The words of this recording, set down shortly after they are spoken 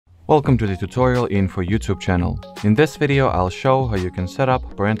Welcome to the tutorial info YouTube channel. In this video I'll show how you can set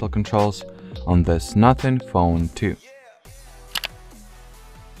up parental controls on this Nothing Phone 2.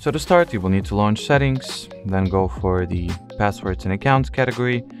 So to start, you will need to launch settings, then go for the passwords and accounts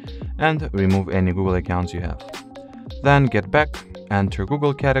category and remove any Google accounts you have. Then get back, enter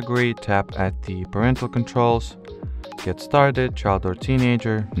Google category, tap at the parental controls, get started, child or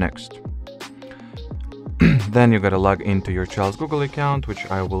teenager, next. Then you gotta log into your child's Google account, which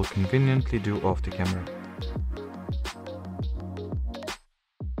I will conveniently do off the camera.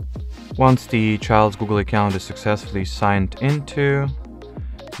 Once the child's Google account is successfully signed into,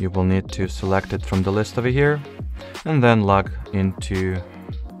 you will need to select it from the list over here and then log into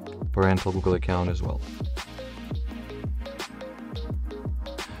parental Google account as well.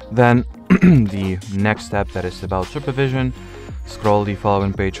 Then the next step, that is about supervision, scroll the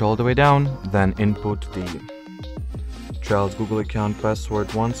following page all the way down, then input the child's Google account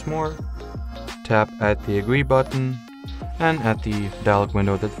password once more, tap at the agree button, and at the dialog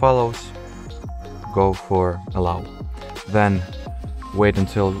window that follows, go for allow. Then wait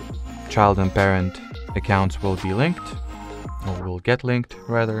until child and parent accounts will be linked, or will get linked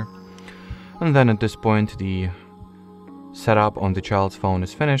rather, and then at this point the setup on the child's phone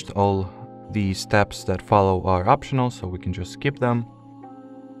is finished. All the steps that follow are optional, so we can just skip them.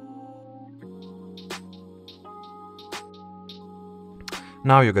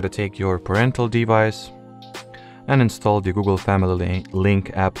 Now you're going to take your parental device and install the Google Family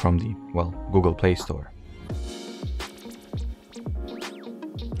Link app from the, Google Play Store.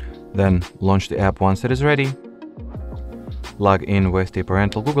 Then launch the app once it is ready, log in with the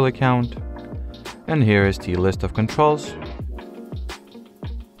parental Google account, and here is the list of controls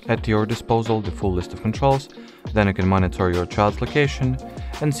at your disposal, the full list of controls. Then you can monitor your child's location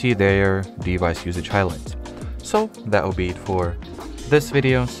and see their device usage highlights. So that will be it for this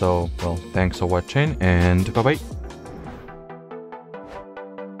video. So, thanks for watching and bye bye.